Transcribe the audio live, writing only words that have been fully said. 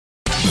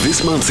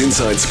This month's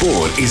Inside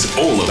Sport is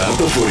all about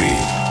the footy.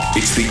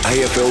 It's the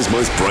AFL's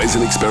most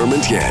brazen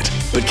experiment yet.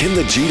 But can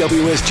the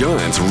GWS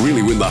Giants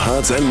really win the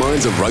hearts and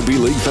minds of rugby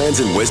league fans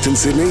in Western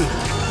Sydney?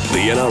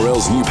 The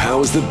NRL's new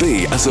powers that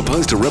be are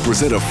supposed to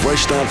represent a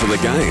fresh start for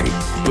the game.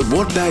 But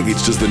what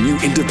baggage does the new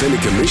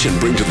independent commission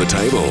bring to the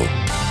table?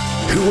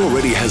 Who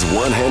already has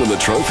one hand on the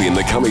trophy in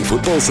the coming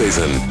football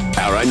season?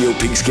 Our annual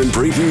Pigskin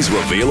previews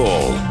reveal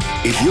all.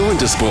 If you're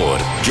into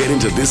sport, get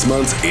into this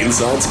month's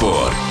Inside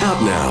Sport.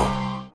 Out now.